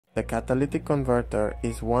The catalytic converter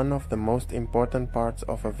is one of the most important parts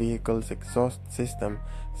of a vehicle's exhaust system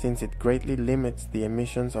since it greatly limits the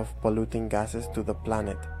emissions of polluting gases to the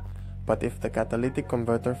planet. But if the catalytic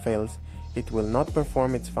converter fails, it will not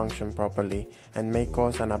perform its function properly and may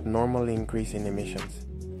cause an abnormal increase in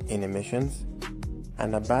emissions.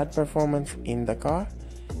 And a bad performance in the car,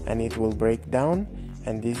 and it will break down,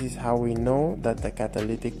 and this is how we know that the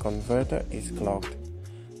catalytic converter is clogged.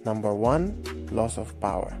 Number 1. Loss of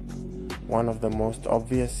power. One of the most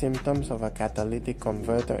obvious symptoms of a catalytic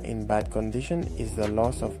converter in bad condition is the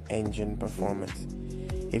loss of engine performance.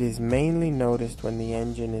 It is mainly noticed when the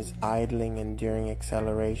engine is idling and during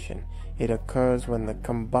acceleration. It occurs when the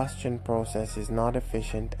combustion process is not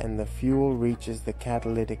efficient and the fuel reaches the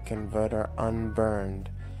catalytic converter unburned.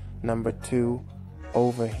 Number 2.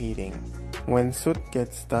 Overheating. When soot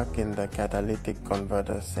gets stuck in the catalytic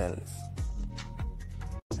converter cells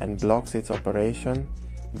and blocks its operation,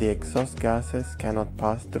 the exhaust gases cannot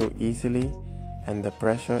pass through easily and the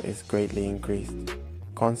pressure is greatly increased.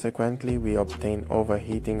 Consequently, we obtain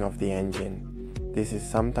overheating of the engine. This is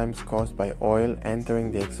sometimes caused by oil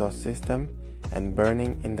entering the exhaust system and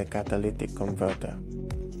burning in the catalytic converter.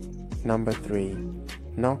 Number 3.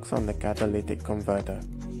 Knocks on the catalytic converter.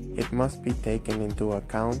 It must be taken into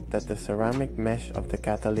account that the ceramic mesh of the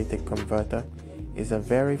catalytic converter is a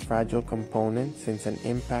very fragile component since an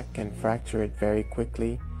impact can fracture it very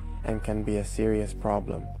quickly and can be a serious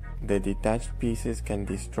problem. The detached pieces can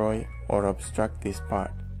destroy or obstruct this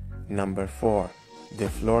part. Number 4. The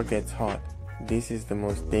floor gets hot. This is the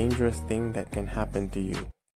most dangerous thing that can happen to you.